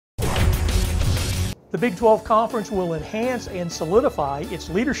The Big 12 Conference will enhance and solidify its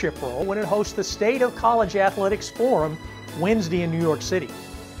leadership role when it hosts the State of College Athletics Forum Wednesday in New York City.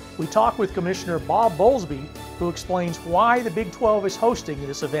 We talk with Commissioner Bob Bowlesby, who explains why the Big 12 is hosting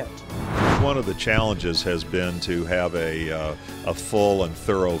this event. One of the challenges has been to have a full and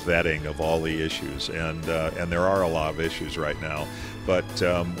thorough vetting of all the issues, and there are a lot of issues right now, but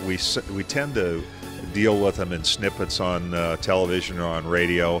we tend to deal with them in snippets on television or on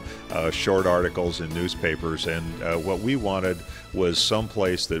radio, short articles in newspapers, and what we wanted was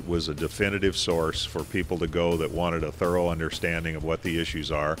someplace that was a definitive source for people to go that wanted a thorough understanding of what the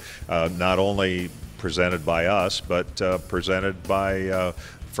issues are, not only presented by us, but presented by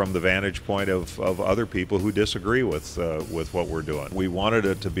from the vantage point of other people who disagree with what we're doing. We wanted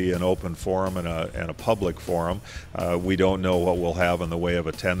it to be an open forum and a public forum. We don't know what we'll have in the way of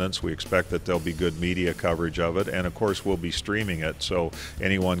attendance. We expect that there'll be good media coverage of it, and of course we'll be streaming it so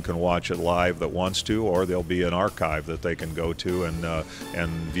anyone can watch it live that wants to, or there'll be an archive that they can go to and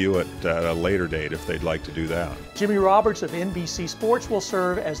view it at a later date if they'd like to do that. Jimmy Roberts of NBC Sports will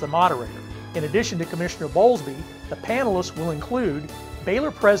serve as the moderator. In addition to Commissioner Bowlesby, the panelists will include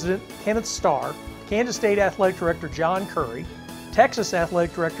Baylor President Kenneth Starr, Kansas State Athletic Director John Curry, Texas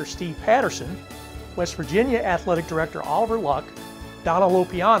Athletic Director Steve Patterson, West Virginia Athletic Director Oliver Luck, Donna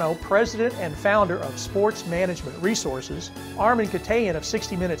Lopiano, President and founder of Sports Management Resources, Armin Katayan of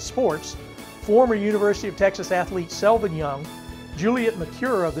 60 Minutes Sports, former University of Texas athlete Selvin Young, Juliet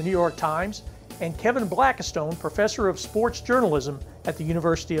McCure of the New York Times, and Kevin Blackistone, Professor of Sports Journalism at the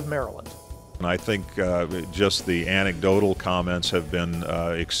University of Maryland. I think just the anecdotal comments have been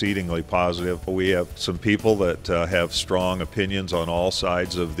exceedingly positive. We have some people that have strong opinions on all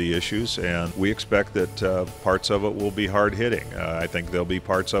sides of the issues, and we expect that parts of it will be hard-hitting. I think there'll be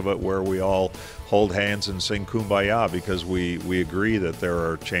parts of it where we all hold hands and sing Kumbaya because we agree that there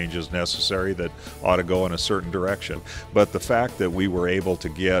are changes necessary that ought to go in a certain direction. But the fact that we were able to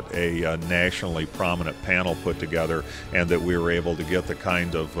get a nationally prominent panel put together and that we were able to get the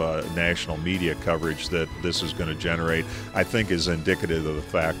kind of national media coverage that this is going to generate, I think is indicative of the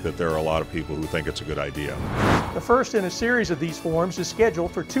fact that there are a lot of people who think it's a good idea. The first in a series of these forums is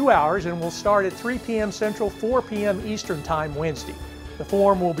scheduled for 2 hours and will start at 3 p.m. Central, 4 p.m. Eastern Time Wednesday. The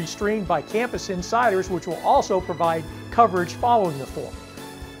forum will be streamed by Campus Insiders, which will also provide coverage following the forum.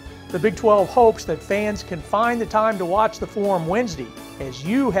 The Big 12 hopes that fans can find the time to watch the forum Wednesday, as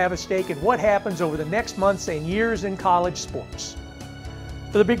you have a stake in what happens over the next months and years in college sports.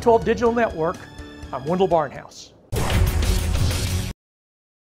 For the Big 12 Digital Network, I'm Wendell Barnhouse.